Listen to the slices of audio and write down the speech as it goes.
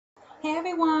Hey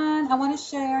everyone, I want to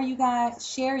share you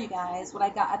guys what I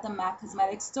got at the MAC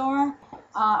Cosmetics store.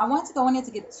 I wanted to go in here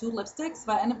to get two lipsticks,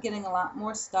 but I ended up getting a lot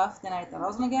more stuff than I thought I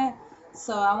was gonna get.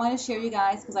 So I want to share you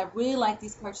guys because I really like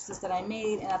these purchases that I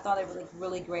made, and I thought they were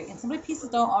really great. And some of the pieces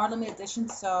though are limited edition,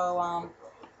 so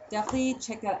definitely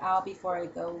check that out before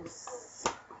it goes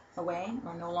away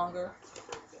or no longer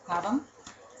have them.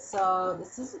 So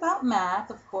this is about MAC,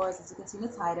 of course, as you can see in the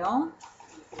title.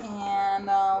 And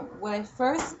when I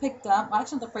first picked up, well,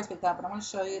 actually not the first picked up, but I want to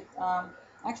show you,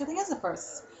 actually I think it's the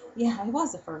first. Yeah, it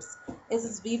was the first. It's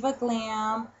this Viva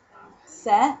Glam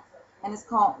set, and it's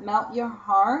called Melt Your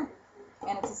Heart.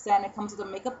 And it's a set, and it comes with a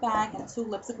makeup bag and two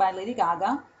lipsticks by Lady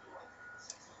Gaga.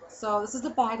 So this is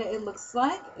the bag that it looks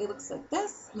like. It looks like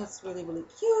this, and it's really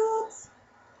cute.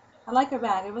 I like her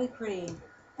bag, it's really pretty.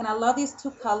 And I love these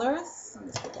two colors. Let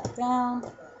me just put that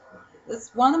down.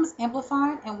 This one of them is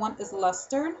amplified and one is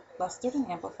lustered and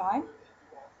amplified.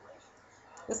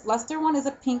 This luster one is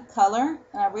a pink color,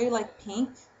 and I really like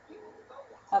pink.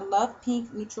 I love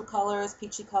pink, neutral colors,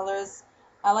 peachy colors.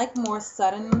 I like more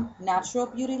sudden, natural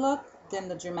beauty look than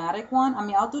the dramatic one. I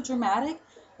mean, I'll do dramatic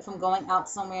if I'm going out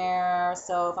somewhere,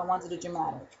 so if I want to do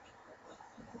dramatic.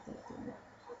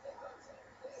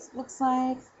 This looks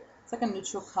like, it's like a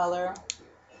neutral color,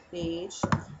 beige.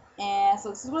 And so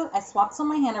this is what I swapped on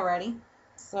my hand already.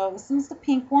 So this one's the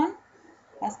pink one,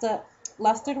 that's the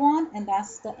lustered one, and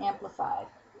that's the amplified.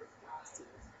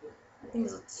 I think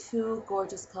these are two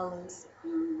gorgeous colors.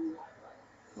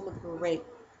 They look great.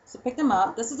 So pick them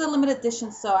up. This is a limited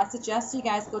edition, so I suggest you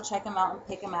guys go check them out and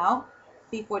pick them out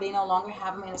before they no longer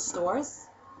have them in the stores.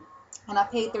 And I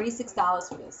paid $36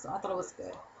 for this, so I thought it was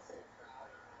good.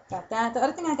 Got that. The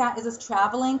other thing I got is this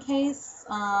traveling case,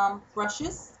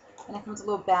 brushes, and it comes with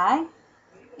a little bag.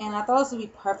 And I thought this would be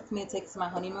perfect for me to take this to my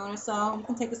honeymoon or so. You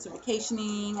can take this to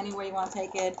vacationing, anywhere you want to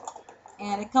take it.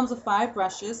 And it comes with 5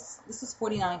 brushes. This is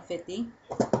 $49.50.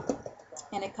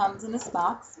 And it comes in this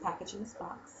box, packaged in this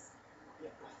box.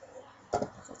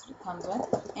 That's what it comes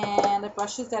with. And the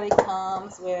brushes that it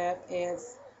comes with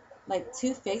is like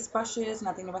 2 face brushes, and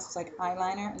I think the rest is like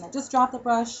eyeliner. And I just dropped the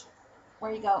brush.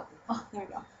 Where you go? Oh, there we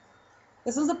go.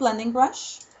 This is a blending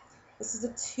brush. This is a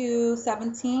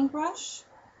 217 brush.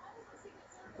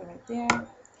 Right there.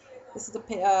 This is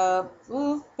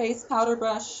the face powder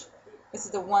brush. This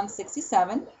is the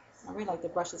 167. I really like the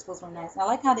brush. It feels really nice. I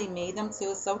like how they made them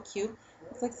too. It's so cute.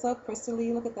 It's like so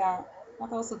crystally. Look at that. I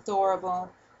thought it was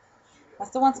adorable. That's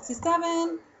the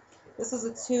 167. This is a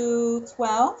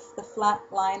 212. The flat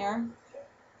liner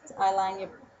to eyeline your,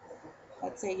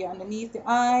 let's say, your underneath your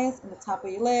eyes and the top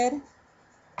of your lid.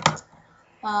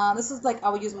 This is like I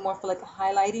would use more for like a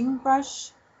highlighting brush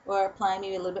or applying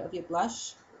maybe a little bit of your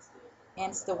blush.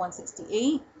 And it's the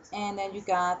 168, and then you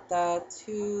got the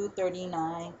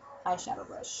 239 eyeshadow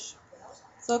brush.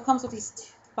 So it comes with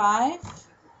these 5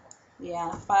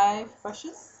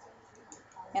 brushes,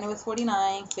 and it was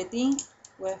 $49.50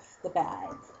 with the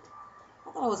bag.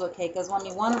 I thought it was okay because I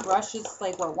mean one brush is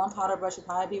like what, one powder brush would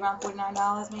probably be around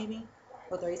 $49 maybe,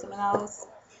 or $30-something.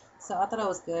 So I thought it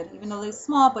was good, even though they're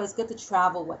small, but it's good to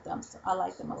travel with them. So I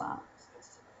like them a lot.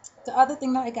 The other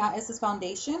thing that I got is this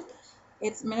foundation.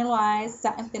 It's Mineralize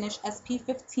SatinFinish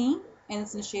SP15, and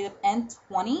it's in the shade of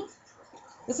N20.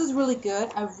 This is really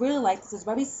good. I really like this. It's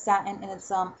very satin, and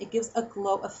it gives a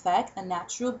glow effect, a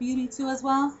natural beauty too as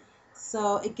well.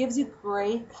 So it gives you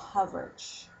great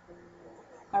coverage.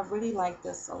 I really like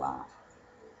this a lot.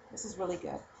 This is really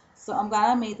good. So I'm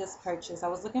glad I made this purchase. I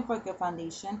was looking for a good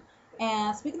foundation.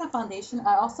 And speaking of foundation,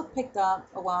 I also picked up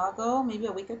a while ago, maybe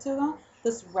a week or two ago,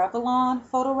 this Revlon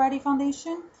Photo Ready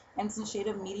foundation. And it's in the shade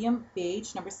of medium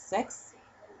beige, number 6.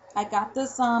 I got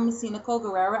this, see, Nicole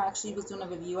Guerrera actually was doing a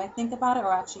review, I think, about it,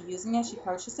 or actually using it. She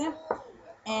purchased it.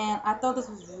 And I thought this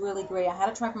was really great. I had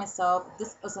to try for myself.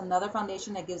 This is another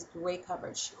foundation that gives great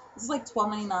coverage. This is like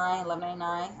 $12.99, $11.99.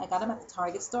 I got them at the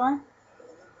Target store.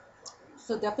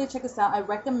 So definitely check this out. I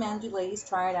recommend you ladies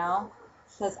try it out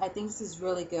because I think this is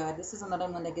really good. This is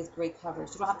another one that gives great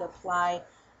coverage. You don't have to apply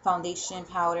foundation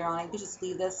powder on it. You just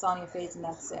leave this on your face and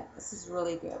that's it. This is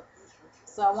really good.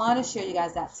 So I wanted to share you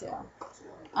guys that too.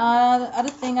 The other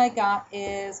thing I got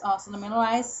is also the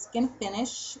Mineralize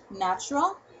SkinFinish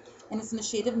Natural, and it's in the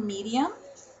shade of medium.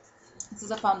 This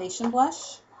is a foundation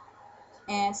blush,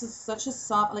 and this is such a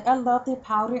soft, like I love the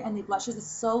powder and the blushes. It's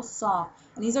so soft,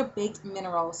 and these are baked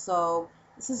minerals, so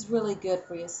this is really good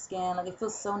for your skin. Like it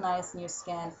feels so nice in your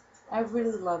skin. I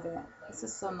really love it. This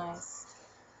is so nice.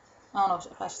 I don't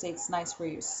know if I should say it's nice for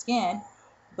your skin,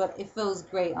 but it feels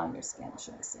great on your skin,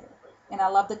 should I say. And I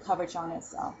love the coverage on it,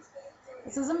 so.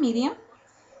 This is a medium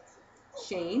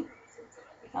shade.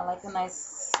 I like the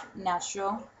nice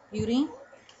natural Beauty.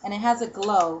 And it has a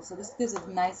glow. So this gives a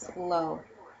nice glow.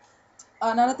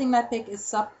 Another thing that I picked is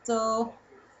Subtle,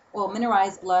 well,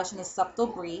 Mineralize blush in the Subtle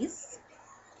Breeze.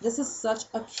 This is such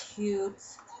a cute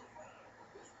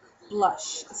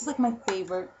blush. This is like my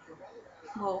favorite.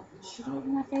 Well, should it be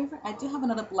my favorite? I do have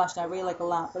another blush that I really like a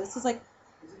lot, but this is like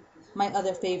my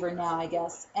other favorite now, I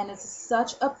guess. And it's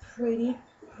such a pretty,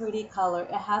 pretty color.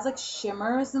 It has like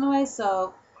shimmers in a way,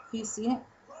 so you see it?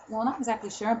 Well, not exactly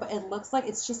shimmer, but it looks like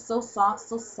it's just so soft,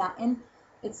 so satin.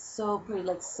 It's so pretty,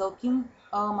 like silky.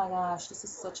 Oh my gosh, this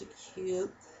is such a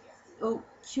cute, oh,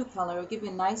 cute color. It'll give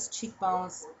you nice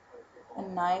cheekbones, a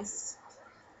nice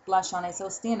blush on it, so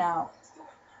it'll stand out.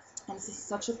 And this is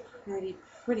such a pretty,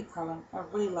 pretty color. I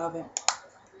really love it.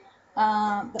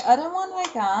 The other one I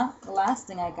got, the last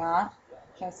thing I got,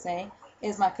 should I say,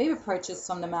 is my favorite purchase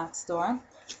from the M.A.C store.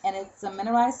 And it's a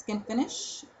Mineralized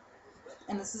SkinFinish.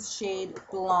 And this is shade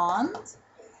Blonde.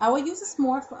 I will use this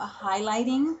more for a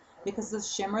highlighting because the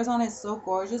shimmers on it is so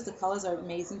gorgeous. The colors are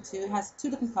amazing too. It has two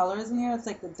different colors in here. It's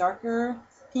like the darker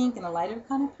pink and a lighter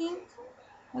kind of pink,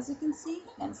 as you can see.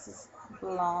 And this is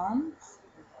Blonde.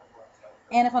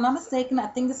 And if I'm not mistaken, I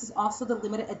think this is also the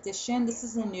limited edition. This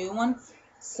is a new one.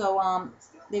 So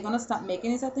they're going to stop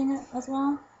making these, I think, as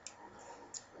well.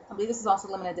 I believe this is also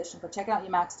limited edition. But check out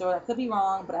your M.A.C store. I could be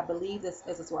wrong, but I believe this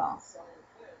is as well.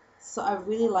 So I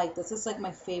really like this. It's like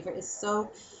my favorite. It's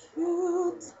so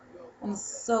cute. And it's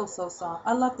so, so soft.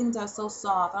 I love things that are so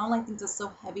soft. I don't like things that are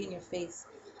so heavy in your face.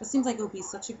 It seems like it would be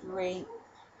such a great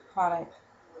product.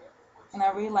 And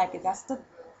I really like it. That's the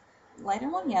lighter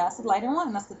one? Yeah, that's the lighter one,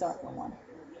 and that's the darker one.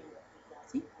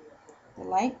 See? The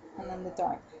light and then the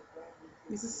dark.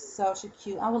 This is such a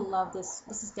cute. I would love this.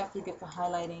 This is definitely good for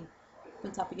highlighting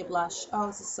on top of your blush. Oh,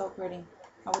 this is so pretty.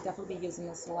 I would definitely be using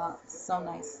this a lot. It's so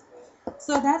nice.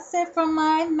 So that's it from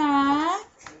my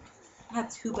M.A.C. I had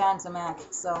 2 bags of M.A.C,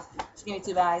 so she gave me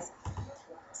 2 bags.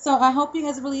 So I hope you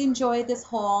guys really enjoyed this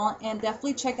haul, and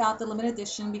definitely check out the limited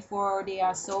edition before they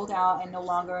are sold out and no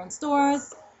longer in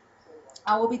stores.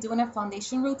 I will be doing a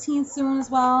foundation routine soon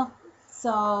as well,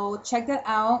 so check that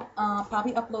out.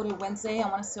 Probably uploaded Wednesday. I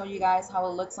want to show you guys how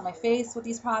it looks on my face with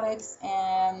these products,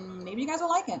 and maybe you guys will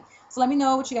like it. So let me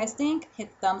know what you guys think.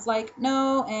 Hit thumbs like,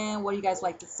 no, and what do you guys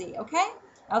like to see, okay?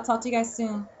 I'll talk to you guys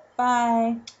soon.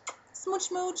 Bye. Smooch,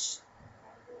 smooch.